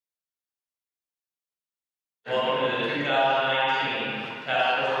Welcome to the 2019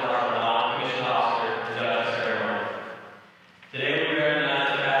 Task Force Marshal Non-Commissioned Officer Induction Ceremony. Today we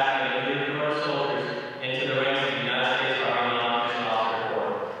recognize the passing of newly promoted soldiers into the ranks of the United States Army Non-Commissioned Officer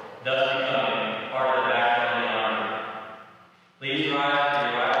Corps, thus becoming part of the backbone of the Army. Please rise for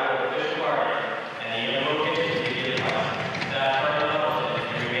the arrival of the official party and the invocation to be given by staff party publicans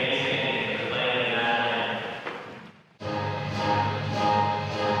and remain standing for the playing of the national anthem.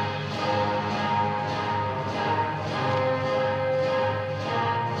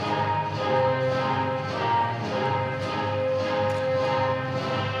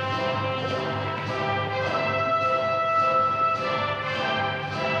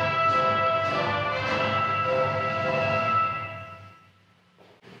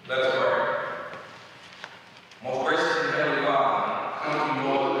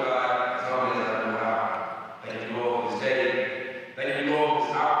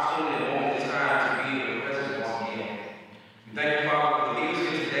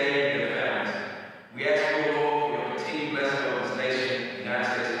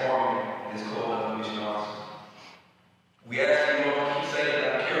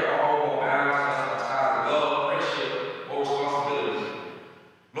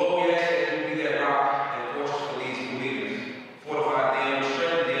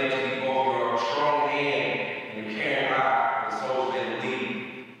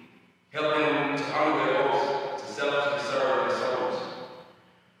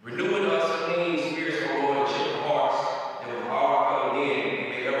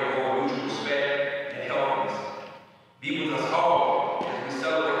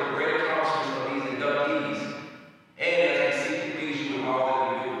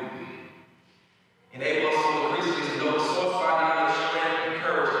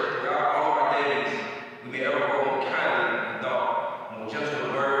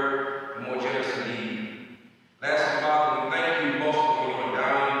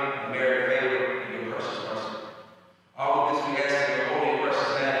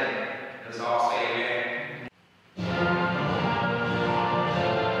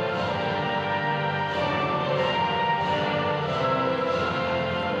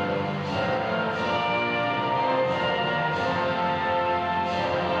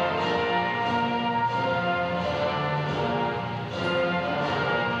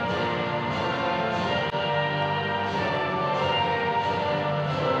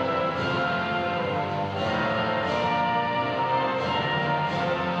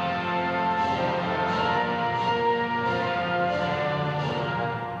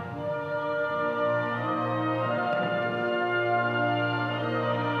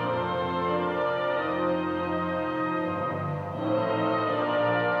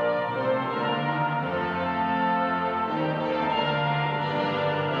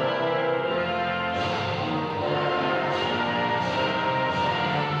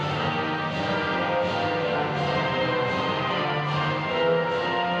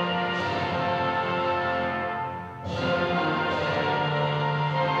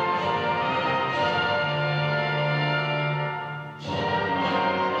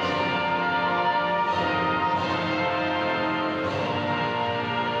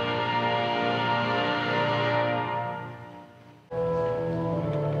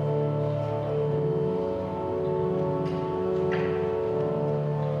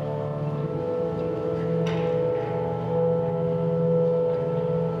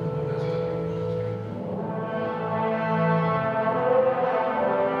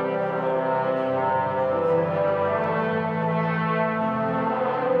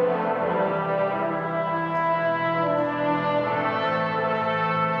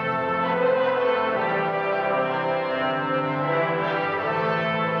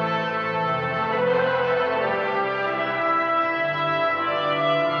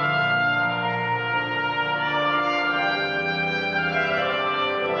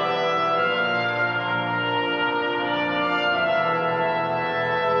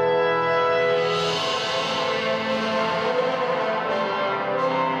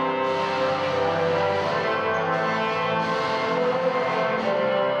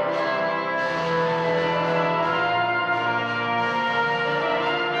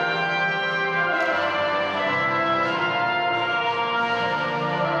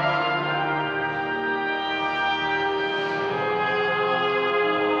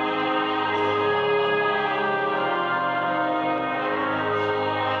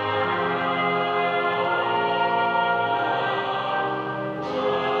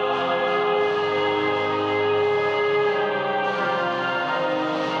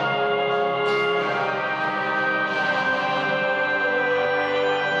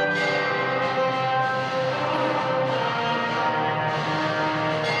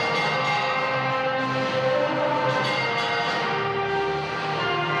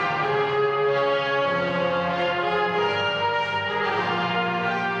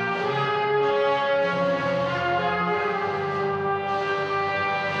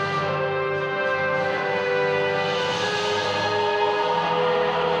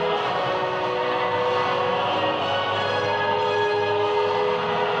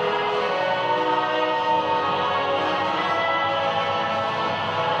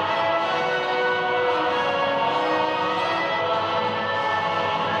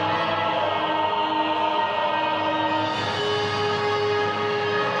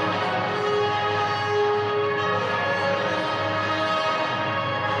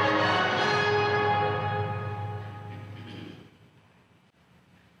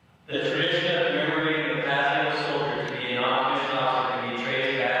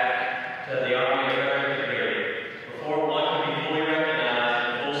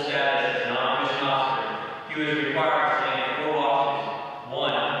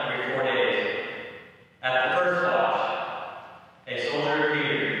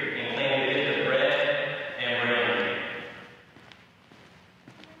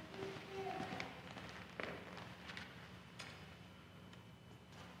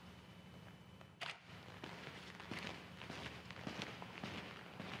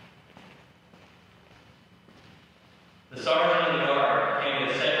 The sergeant of the guard came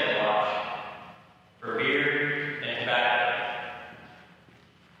to the second watch for beer and tobacco.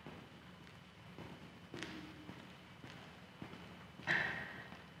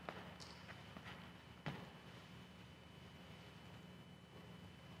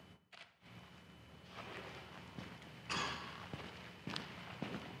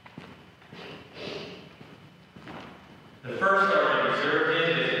 The first sergeant reserved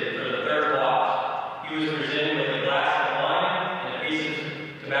his visit for the third watch. He was presented with a glass of wine and a piece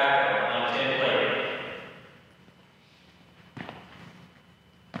of tobacco on a tin plate.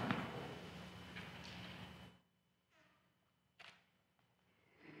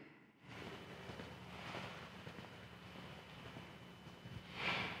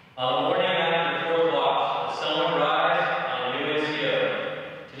 On the morning after the fourth watch, the sun would rise on a new NCO.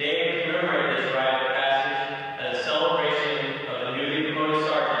 Today we commemorate this rite of passage as a celebration of the newly promoted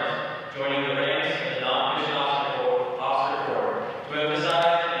sergeants joining the ranks of the Non-Commissioned Officer Corps to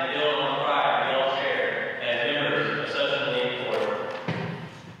emphasize and build on the pride we all share as members of such an elite corps.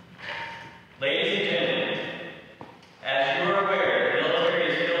 Ladies and gentlemen, as you are aware, the military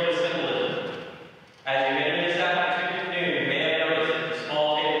is filled with symbolism. As you enter this afternoon, you may have noticed the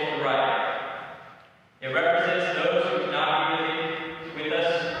small table to the right. It represents those who cannot be with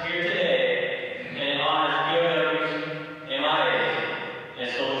us here today, and it honors POWs, MIAs, and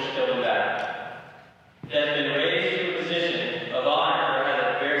soldiers killed in battle. It has been raised to a position of honor that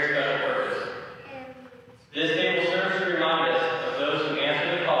has a very special purpose. This table serves to remind us of those who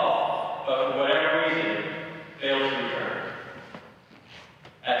answer the call, but for whatever reason, fail to return.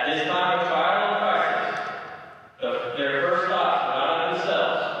 At this time of trial and crisis, their first thoughts were not of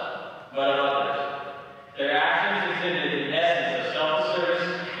themselves, but of others. Their actions exhibited the essence of self-service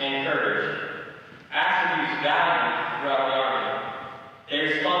and courage, attributes valued throughout the Army. They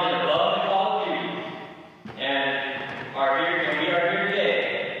responded above the call of duty, and we are here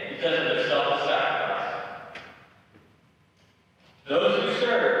today because of their selfless sacrifice. Those who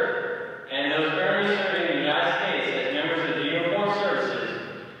serve, and those currently serving in the United States as members of the uniformed services,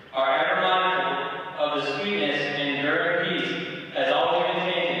 are ever mindful of the sweetness and enduring peace has always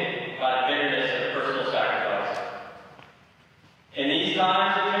been tainted by the bitterness of personal sacrifice. In these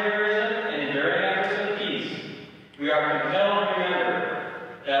times of terrorism and enduring efforts of peace, we are compelled to remember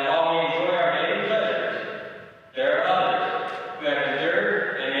that while we enjoy our daily pleasures, there are others who have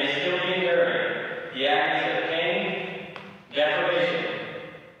endured and may still be enduring the agonies of pain, deprivation,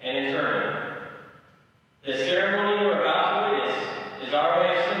 and internment. The ceremony we're about to witness is our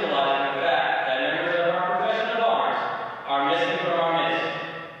way of symbolizing the fact that members of our profession of arms are missing from our midst.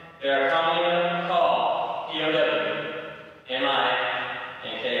 They are commonly called POW, MI,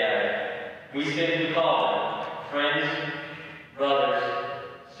 and KIA. We simply call them friends, brothers,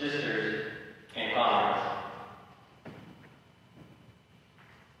 sisters, and comrades.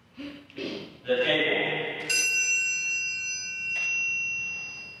 The table.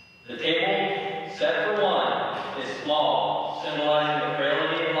 The table, set for one, is small, symbolizing the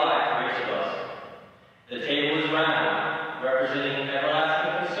frailty of life for each of us. The table is round, representing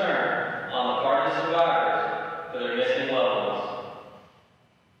everlasting concern on the part of the survivors for their missing loved ones.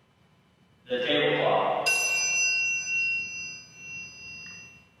 The tablecloth.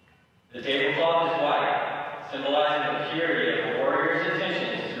 The tablecloth is white, symbolizing the purity of a warrior's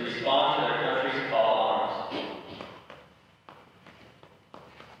intentions to respond to their country's call to arms.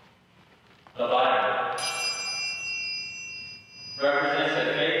 The Bible represents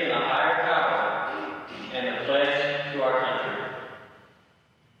a faith in a higher power and a pledge to our country.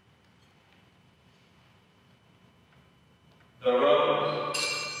 The rose.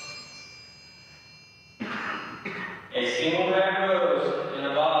 A single red rose in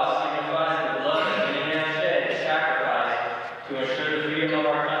a vase signifies the blood that many have shed in sacrifice to ensure the freedom of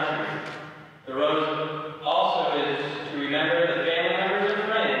our country. The rose also is to remember the family members and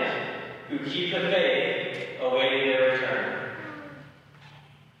friends who keep the faith awaiting their return.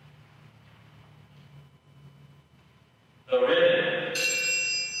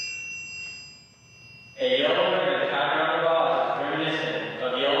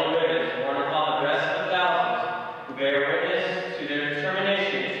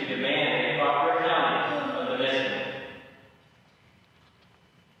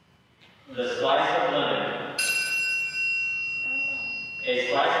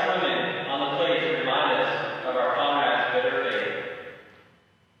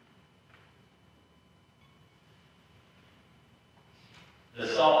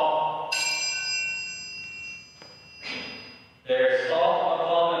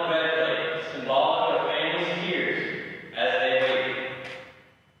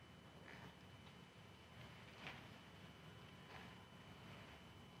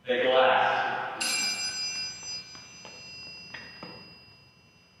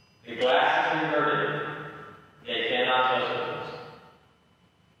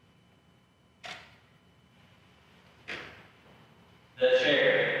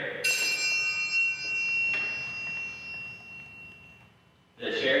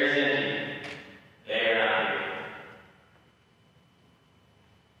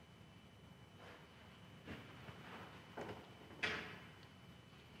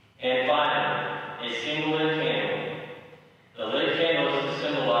 And finally, a single lit candle. The lit candle is to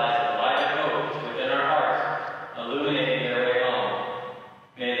symbolize the light of hope within our hearts, illuminating their way home.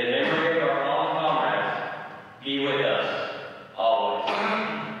 May the memory of our fallen comrades be with us always.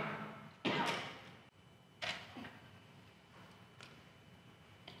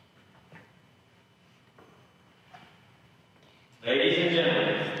 Ladies and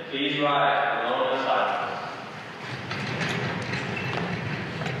gentlemen, please rise for a moment of silence.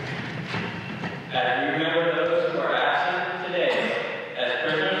 As we remember those who are absent today as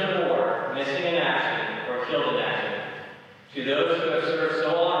prisoners of war, missing in action, or killed in action, to those who have served so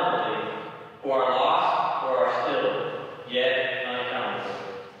honorably, who are lost or are still yet unaccountable.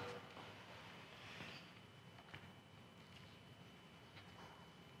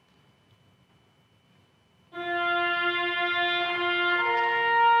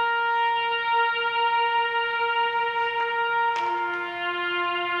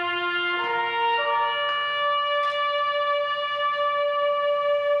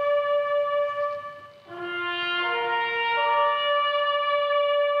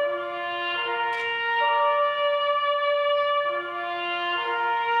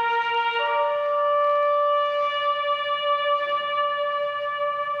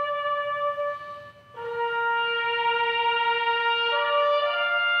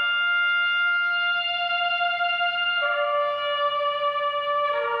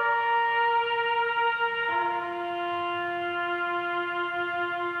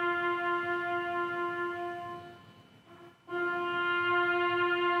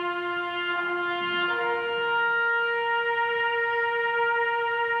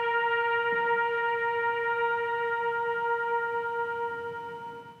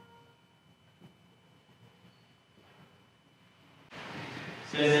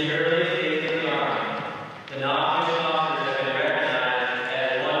 Since the earliest days of the Army, the non-commissioned officers have been recognized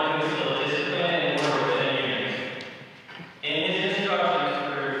as one who instilled discipline and order within units. In his instructions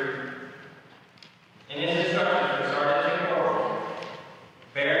for Sergeant and Corporal,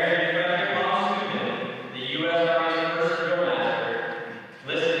 bearing reflecting on student, the U.S. Army's first drill master,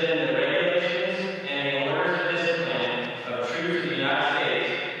 listed in the regulations and the orders of discipline of troops of the United States,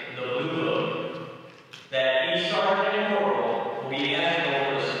 the Blue Book, that each sergeant and corporal will be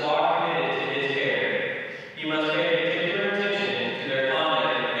answerable for the squad committed to his care. He must pay particular attention to their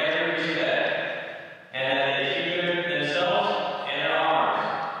conduct in every respect, and that they keep themselves and their arms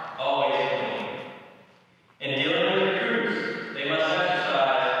always clean. In dealing with recruits, they must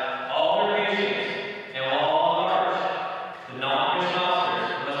exercise all their patience, and while on the march, the non-commissioned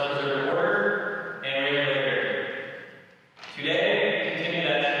officers must preserve order and regularity. Today, we continue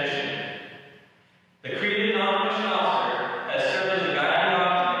that tradition. The creed of the non-commissioned officer has served as a guiding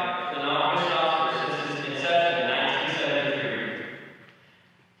document for the non-commissioned officer since its inception in 1973.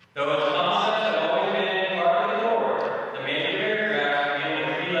 Though its concepts have always been part of the Corps, the major paragraphs begin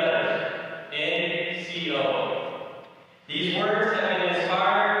with three letters, NCO. These words have been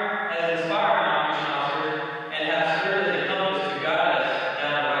inspired non-commissioned officers and have served as a compass to guide us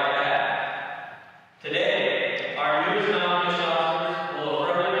down the right path. Today, our newest non-commissioned officers will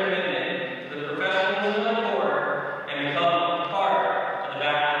affirm their commitment to the professionalism of the Corps and become part of the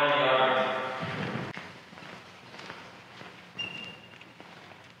backbone of the Army.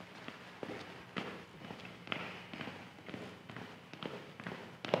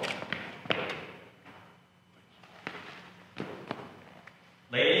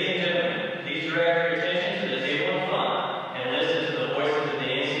 Ladies and gentlemen, please direct your attention to the table in front and listen to the voices of the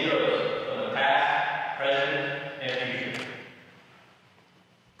NCOs from the past, present, and future.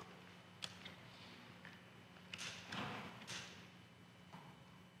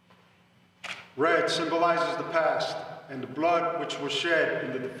 Red symbolizes the past and the blood which was shed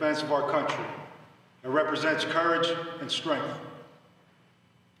in the defense of our country. It represents courage and strength.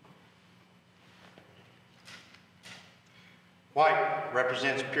 White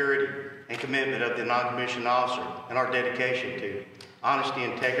represents purity and commitment of the non-commissioned officer and our dedication to honesty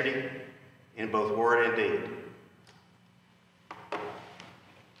and integrity in both word and deed.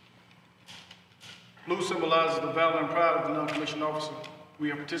 Blue symbolizes the valor and pride of the non-commissioned officer. We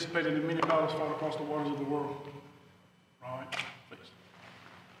have participated in many battles fought across the waters of the world. Right, please.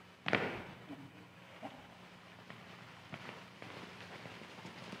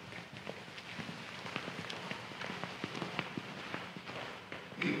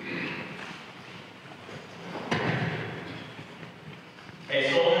 A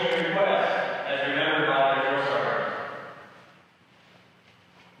soldier's request, as remembered by the drill sergeant.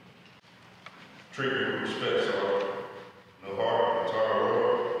 Treat me with respect, Sergeant. No heart, entire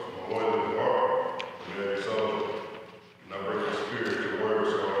world, my loyalty is heart, for every soldier. Not break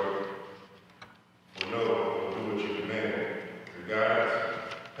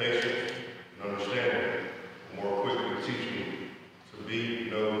be,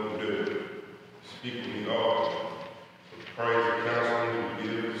 know, and do. Speak with me often. With praise and counseling, we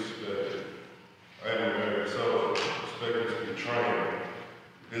give respect. I am a American soldier, expected to be trained.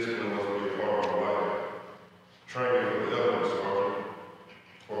 Discipline must be a part of my life. Training for the elements, Sergeant.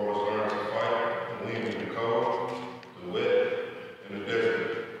 For I was learned to fight and lean in the cold, the wet, and the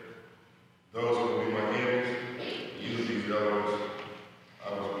desert. Those who will be my enemies use these elements.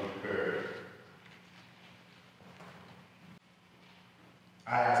 I must be prepared.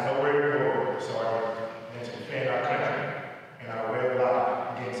 I ask no greater glory, Sergeant, than to defend our country and our way of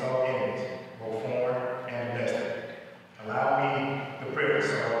life against all enemies, both foreign and domestic. Allow me the privilege,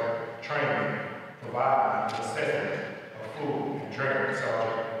 Sergeant, train me, provide me the necessities of food and drink,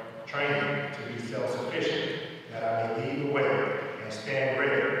 Sergeant. Train me to be self-sufficient, that I may lead the way and stand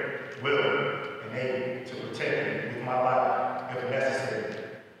ready, willing, and able to protect you with my life if necessary,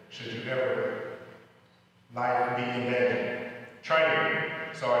 should you ever life be in danger. Train me,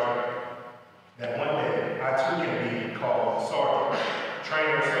 Sergeant, that one day I too can be called Sergeant,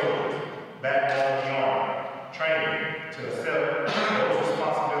 trainer soldiers, backbone of the army. Train me to accept those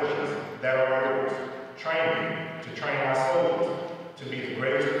responsibilities that are yours. Train me to train my soldiers to be the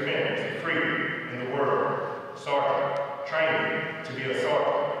greatest defenders of freedom in the world. Sergeant, train me to be a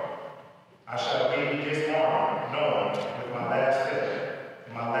sergeant. I shall leave this army knowing with my last step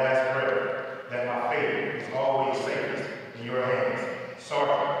and my last breath that my fate is always safest in your hands.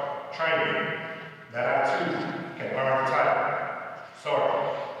 Sergeant, train me that I too can earn the title.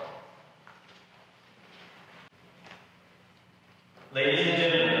 Sergeant. Ladies and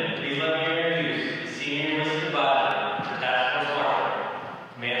gentlemen, please let me introduce the senior enlisted advisor for Task Force Marshal,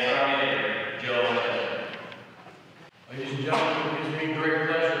 Command Sergeant Major Joe Smith. Ladies and gentlemen, it gives me great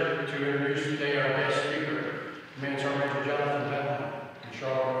pleasure to introduce today our guest speaker, Command Sergeant Major Jonathan Benton from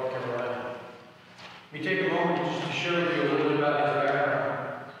Charlotte, North Carolina. Let me take a moment just to share with you a little bit about his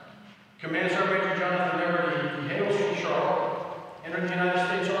background. Command Sergeant Major Jonathan Benton, he hails from Charlotte, entered the United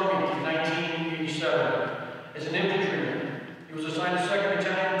States Army in 1987 as an infantryman. He was assigned to 2nd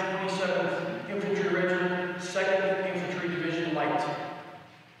Battalion, 27th Infantry Regiment, 2nd Infantry Division Light.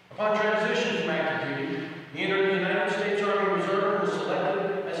 Upon transition from active duty, he entered the United States Army Reserve and was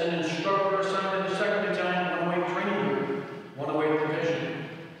selected as an instructor assigned to the 2nd Battalion One-Way Training Group, One-Way Division.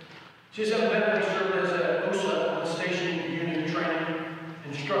 CSM Benton served as a OSA on Station Unit Training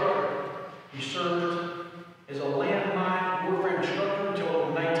Instructor. He served as a landmine warfare instructor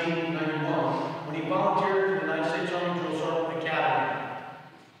until 1991, when he volunteered for the United States Army Drill Sergeant Academy.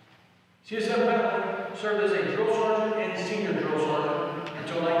 CSM Benton served as a drill sergeant and senior drill sergeant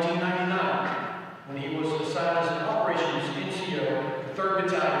until 1999, when he was assigned as an operations NCO for 3rd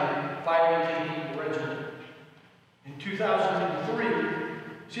Battalion, 518th Regiment. In 2003,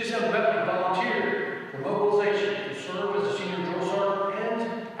 CSM Benton volunteered for mobilization to serve as a senior drill sergeant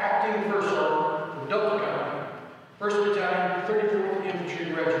and acting first sergeant for Delta Company, 1st Battalion, 34th Infantry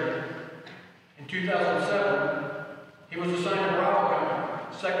Regiment. In 2007, he was assigned to Bravo Company,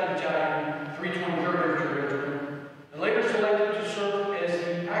 2nd Battalion, 323rd Infantry Regiment, and later selected to serve as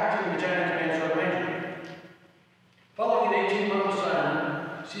the acting Battalion Command Sergeant Major. Following an 18-month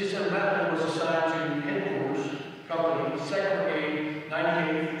assignment, CSM Benton was assigned to Headquarters Company, 2nd Brigade,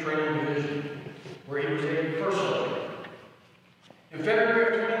 98th Training Division, where he was a first sergeant. In February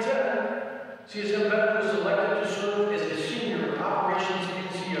of 2010, CSM Benton was selected to serve as a senior operations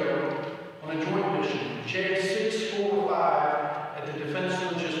NCO on a joint mission, J645, at the Defense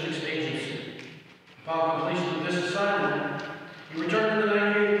Logistics Agency. Upon completion of this assignment, he returned to the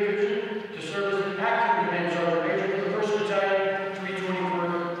 98th Division to serve as the acting Command Sergeant Major for the 1st Battalion,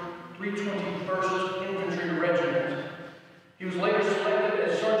 321st Infantry Regiment. He was later selected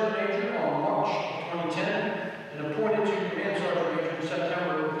as Sergeant Major on March of 2010 and appointed to Command Sergeant Major in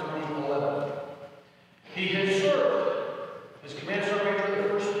September of 2011. He has served as Command Sergeant Major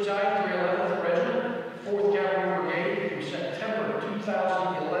of the 1st Battalion, 311th Regiment, 4th Cavalry Brigade from September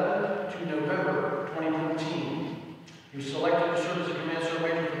 2011 to November 2014. He was selected to serve as a Command Sergeant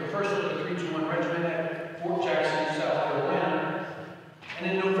Major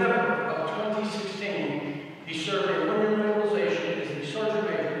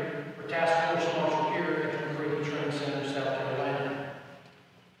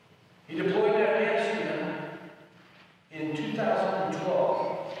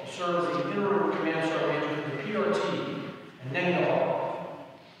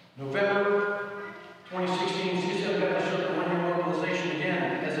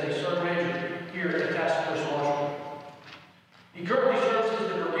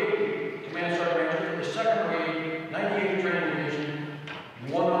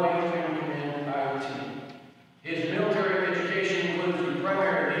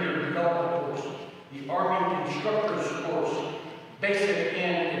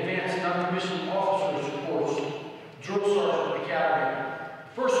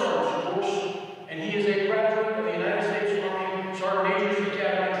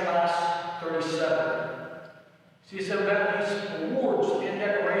CSM Bentley's awards and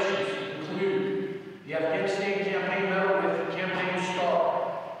decorations include the Afghanistan Campaign Medal with Campaign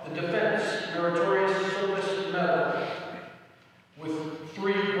Star, the Defense Meritorious Service Medal with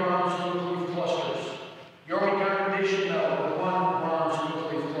 3 bronze nuclear leaf clusters, the Army Commendation Medal with 1 bronze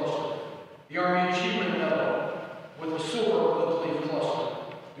nuclear leaf cluster, the Army Achievement Medal with a silver nuclear leaf cluster,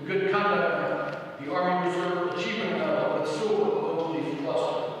 the Good Conduct Medal, the Army Reserve Achievement Medal with a silver nuclear leaf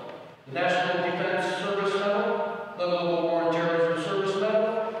cluster, the National Defense Service Medal, the Global War and Terrorism Service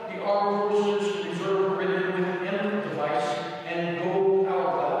Medal, the Armed Forces Reserve Ribbon with End Device, and Gold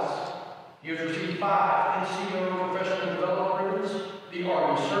Hourglass. He has received 5 NCO Professional Development Ribbons, the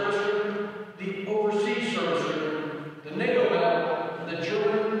Army Service Ribbon, the Overseas Service Ribbon, the NATO Medal, and the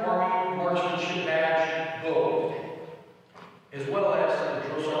German Army Marksmanship Badge Gold, as well as the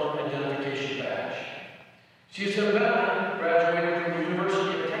Drill Sergeant Identification Badge. CSM Bentley graduated from the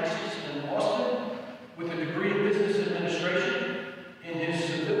University of Texas in Austin with a degree in Business Administration. In his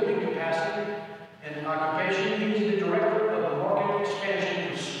civilian capacity and occupation, he is the Director of Market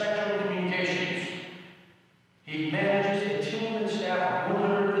Expansion for Spectrum Communications. He manages a team and staff of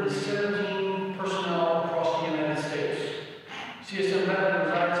 117 personnel across the United States. CSM Bentley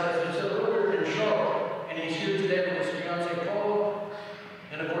resides, as I said earlier, in Charlotte, and he's here today with his fiancee Paula,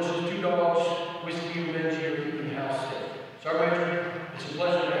 and of course his 2 dogs, Whiskey and Benji, are keeping the house safe. Sergeant Major, it's a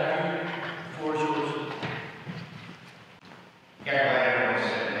pleasure to have you. The floor is yours. Everyone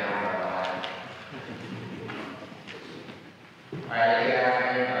sit down for a while. All right, good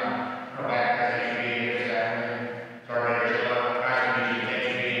afternoon. Rebecca, thanks for being here this afternoon. Sergeant Major, nice to meet you. Thanks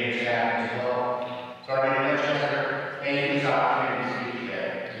for being here this afternoon as well. Sergeant Winchester, thank you for this opportunity to speak today.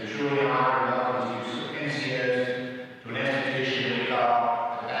 It's a truly honor to welcome you NCOs to an institution we call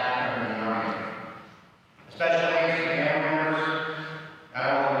the Backbone of the Army. A special thanks to the family members, not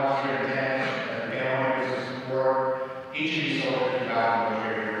only the ones here in attendance, but the family members who support each of these soldiers throughout the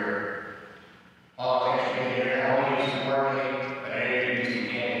military career. All thanks for being here. I hope you support me, but I need to do some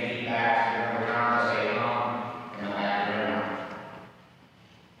candid feedback so every time I say home and I'm back to them.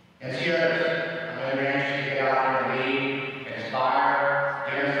 NCOs, I'm very anxious to get out there and lead, inspire,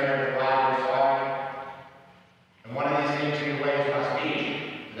 demonstrate what life looks like. And one of these things in the way is my speech.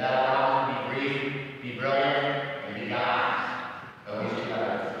 That allows me to be brief, be brilliant, and be honest. At least 2 out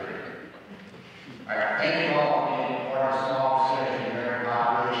of 3. All right, thank you all for being part of a small percentage of the American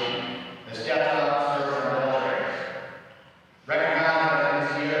population that steps up to serve in our military. Recognize that as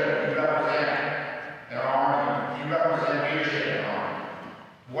NCO, you represent our Army, you represent leadership in our Army.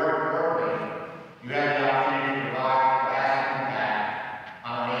 More importantly, you have the opportunity to provide lasting impact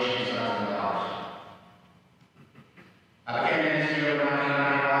on our nation's sons and daughters. I became an NCO in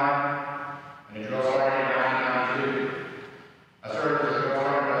 1991 and a drill sergeant in 1992. I served as a drill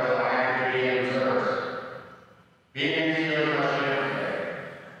sergeant as an active duty and reserves. Being an NCO is much different today.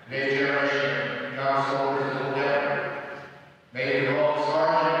 Today's generation of young soldiers is a little different. Maybe the role of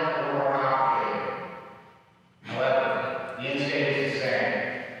sergeant is a little more complicated. However, the end state is the same.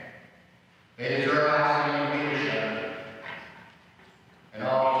 They deserve outstanding leadership. And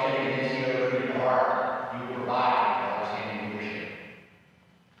all you take an NCO to your heart, you will provide outstanding leadership.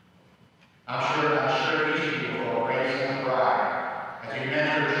 I'm sure each of you will feel a great sense of pride as you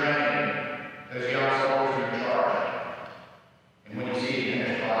mentor and train those young soldiers in your charge. And when you see the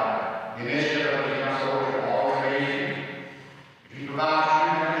finished product, the initiative of these young soldiers will always raise you. If you provide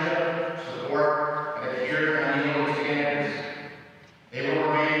true leadership, support, and adhere to unyielding standards, they will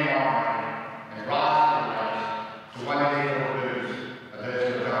remain in the Army and rise to the ranks to one day they will lose of those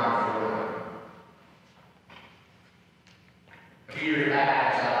who have gone before them. A few years back,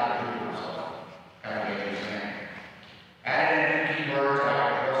 I decided to prove myself. Kind of made this thing. Added in a few key words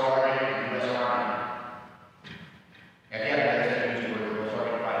like drill sergeant and U.S. Army. And the other thing is were drill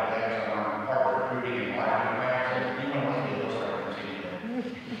sergeant right there, so I'm part of recruiting and marketing plans. So you want to be a drill sergeant, see you.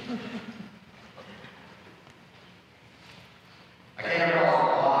 I came across a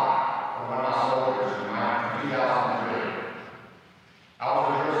lot from one of my soldiers in 2003. I was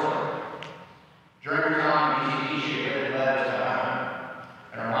a drill sergeant. During the time, he shared letters to home,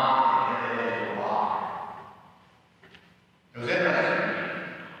 and her mom had never lived to a lot. It was interesting to me.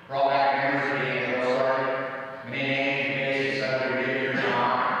 Brought back memories of being a drill sergeant, many names and faces suddenly reappeared in my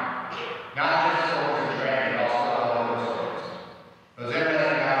mind. Not just soldiers in training, but also other drill sergeants. It was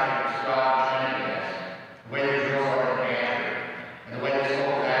interesting how she described the training as, the way the drill sergeant answered, and the way the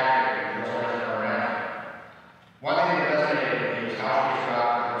soldiers acted when the drill sergeants were around. One thing that resonated with me was how she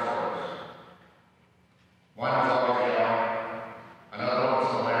described the drill sergeants. One was always yelling, another one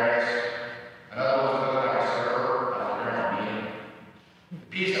was hilarious, another one was looking like a server, like a girl meeting. The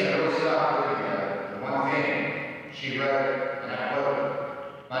piece that really stuck with me, the one thing she wrote, and I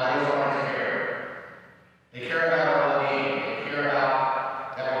quote, "My drill sergeants care. They care about our well-being. They care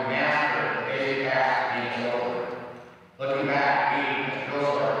about that we master the basic tasks of being a soldier. Looking back, we, as drill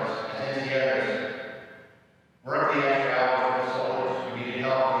sergeants, as NCOs, work the extra hours with soldiers who needed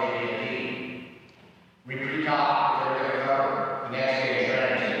help in AD&D. We pre-taught that they're going to cover the next day of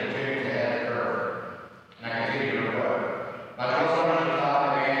training so we're tuned ahead of the curve." And I continue to quote, "My drill sergeants were taught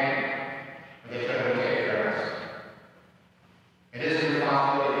in demanding, but they couldn't take care of us. It is a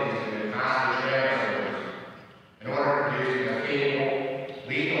responsibility to constantly train our soldiers in order to produce the most capable,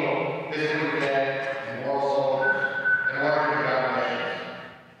 lethal, physically fit, and moral soldiers in order to conduct missions.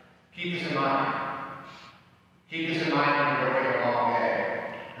 Keep this in mind. Keep this in mind when you're working a long day.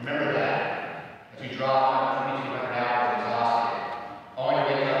 Remember that as you drop on 2,200 hours exhausted, only to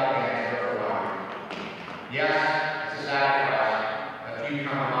wake up again and start for one. Yes, it's a sacrifice, but few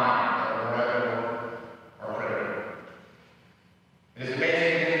come to mind that are notable or critical. It is a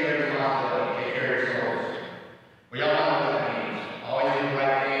basic NCO responsibility to take care of your soldiers. We all know what that means. Always do the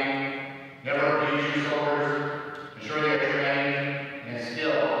right thing, never abuse your soldiers, ensure they are trained, and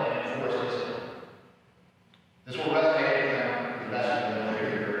instill and enforce discipline. This will resonate with them for the rest of the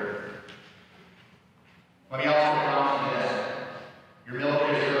military career. Let me also promise you this. Your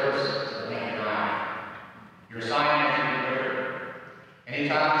military service is a lengthy grind. Your assignment is to be clear.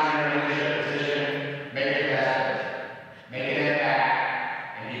 Anytime you're in a leadership position, make it best. Make an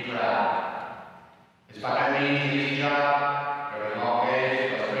impact and be proud. It's by no means an easy job. There are long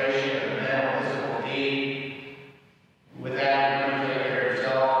days, frustration, and mental, physical fatigue. With that, remember to take care of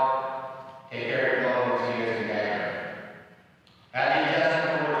yourself. Take care of your fellow NCOs and gagger. Have the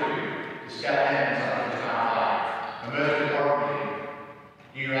intestinal fortitude to step in and something is not right. And most importantly,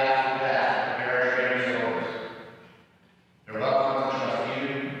 do your absolute best to prepare and train your soldiers. Their loved ones trust you.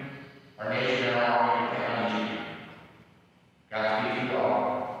 Our nation and our army depend on you. Godspeed to you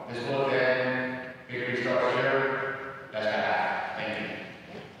all. This will end. Victory starts here. That's a hat. Thank you.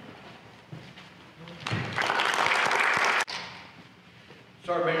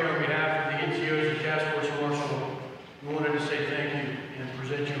 Sergeant Major, on behalf of the NCOs and Task Force Marshal, we wanted to say thank you and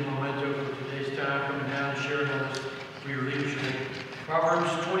present you a memento for today's time coming down and sharing with us for your leadership.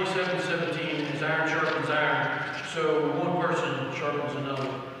 Proverbs 27:17, as iron sharpens iron, so one person sharpens another.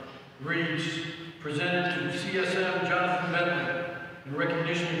 Reads, presented to CSM Jonathan Bentley in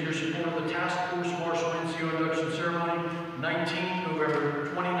recognition of your support of the Task Force Marshal NCO Induction Ceremony, 19 November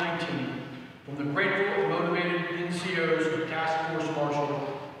 2019. From the grateful and motivated NCOs of Task Force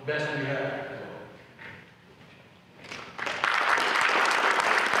Marshal, best we have.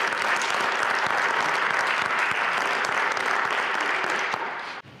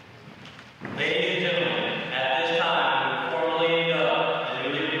 Ladies and gentlemen, at this time, we formally induct the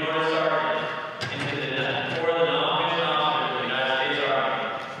newly promoted sergeant into the Corps of the Non-Commissioned Officers of the United States Army.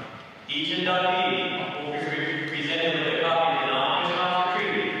 Each inductee will be presented with a copy of the Non-Commissioned Officer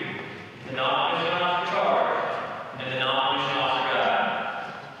Treaty, the Non-Commissioned Officer Charter, and the Non-Commissioned Officer Guide.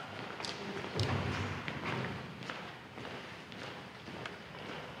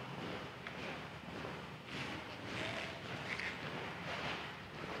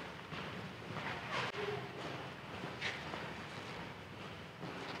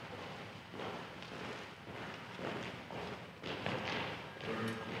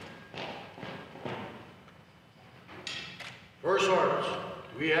 First Sergeants,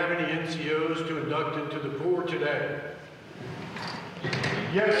 do we have any NCOs to induct into the Corps today?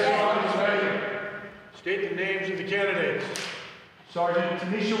 Yes, Sergeant Major. State the names of the candidates. Sergeant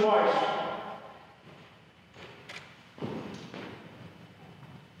Tanisha Weiss.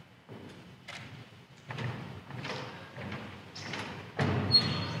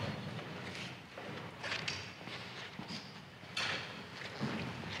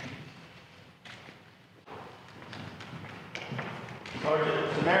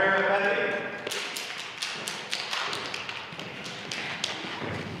 Sergeant Samara Bentley.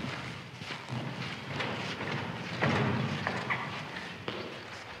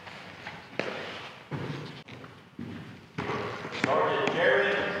 Sergeant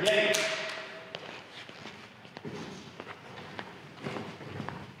Jared Yates.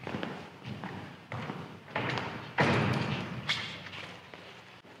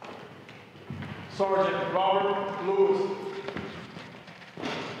 Sergeant Robert Lewis.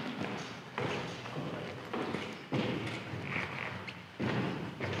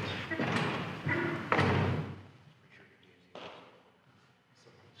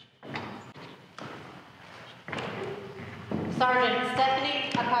 Sergeant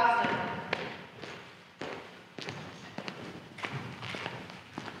Stephanie Acosta.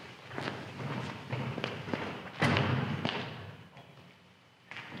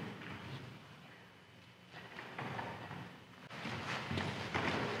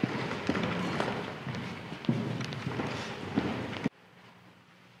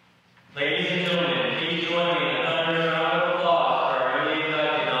 Ladies and gentlemen, please join me in a thunderous round of applause for our newly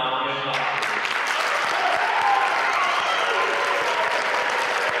elected non-commissioned officers.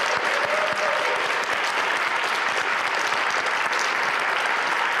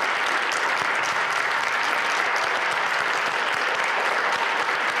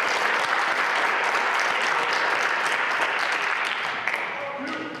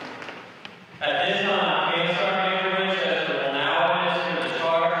 At this time, Command Sergeant Major Winchester will now administer the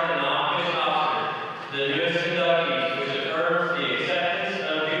charge to the non-commissioned officer, the newest inductees, which affirms the acceptance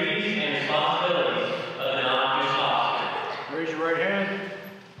of duties and responsibilities of the non-commissioned officer. Raise your right hand.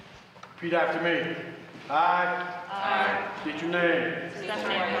 Repeat after me. I state your name.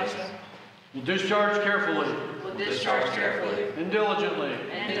 Will discharge carefully and diligently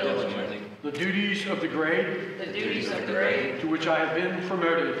the duties of the grade to which I have been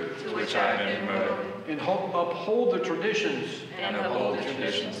promoted and uphold the traditions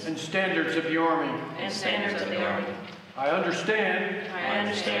and standards of the Army. I understand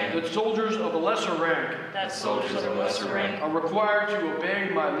that soldiers of a lesser rank are required to obey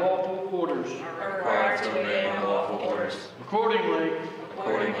my lawful orders. Accordingly,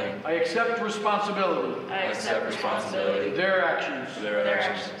 I accept responsibility for their actions.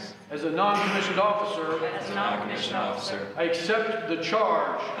 As a non-commissioned officer, I accept the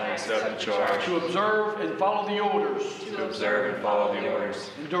charge to observe and follow the orders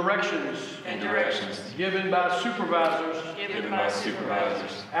and directions given by supervisors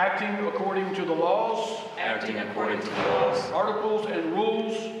acting according to the laws, articles and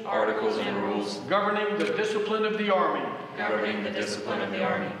rules governing the discipline of the Army.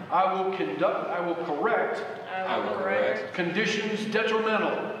 I will correct conditions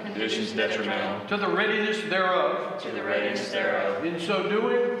detrimental to the readiness thereof. In so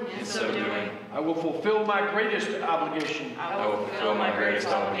doing, I will fulfill my greatest obligation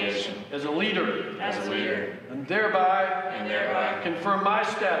as a leader, and thereby confirm my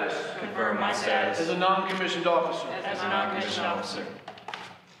status as a non-commissioned officer.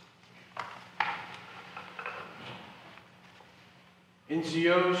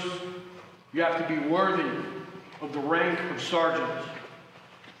 NCOs, you have to be worthy of the rank of sergeant.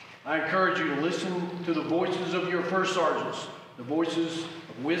 I encourage you to listen to the voices of your first sergeants, the voices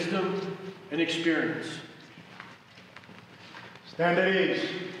of wisdom and experience. Stand at ease.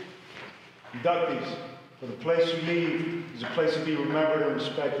 Inductees, for the place you leave is a place to be remembered and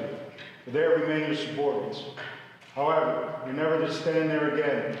respected, for there remain your subordinates. However, you're never to stand there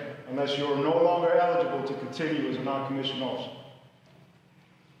again unless you are no longer eligible to continue as a non-commissioned officer.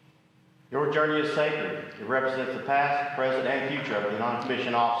 Your journey is sacred. It represents the past, present, and future of the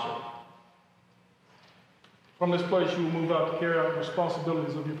non-commissioned officer. From this place, you will move out to carry out the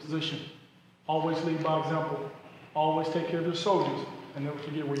responsibilities of your position. Always lead by example. Always take care of your soldiers, and never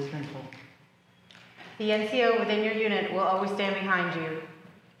forget where you came from. The NCO within your unit will always stand behind you.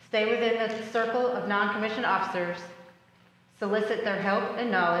 Stay within the circle of non-commissioned officers, solicit their help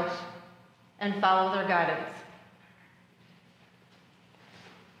and knowledge, and follow their guidance.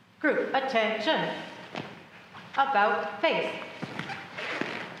 Group attention. About face.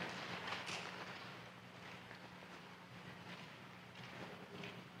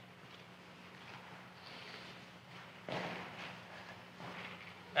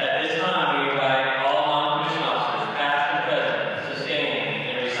 At this time, we invite all non-commissioned officers, past and present, to stand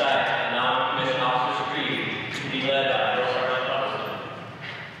and recite the non-commissioned officer's creed to be led by Drill Sergeant Officer.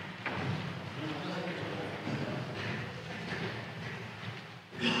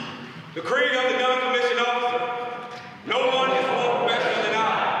 The creed of the non-commissioned officer. No one is more professional than I.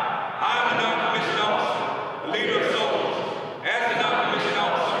 I am a non-commissioned officer, a leader of soldiers. As a non-commissioned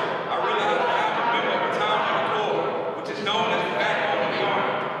officer, I realize that I am a member of the Retirement Corps, which is known as the backbone of the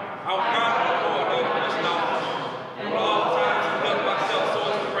Army. I'm proud of the Corps non-commissioned officers, and will all times conduct myself so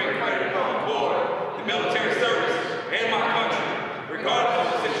as to bring credit upon the Corps, the military service, and my country, regardless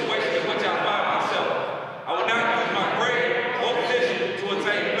of the situation in which I find myself. I will not use my grade or position to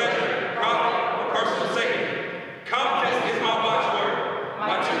attain pleasure, profit,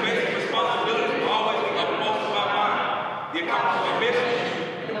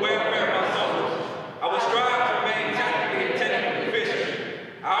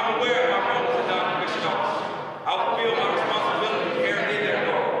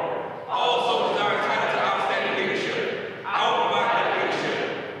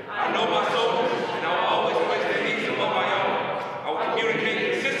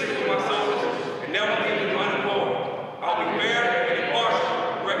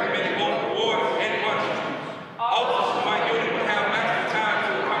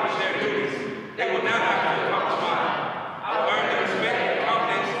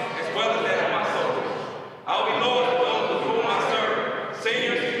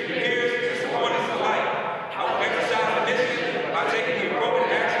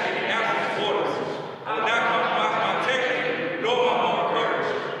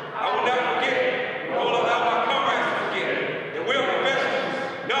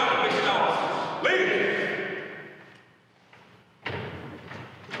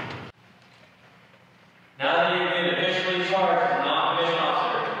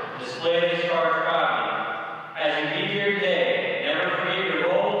 display this charge proudly. As you leave here today, never forget your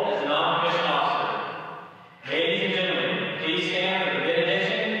role as a non-commissioned officer. Ladies and gentlemen, please stand for the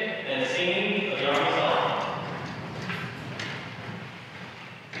benediction and the singing of the Army song.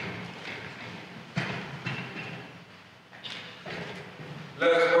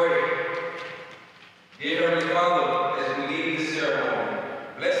 Let's pray. Dear Heavenly Father,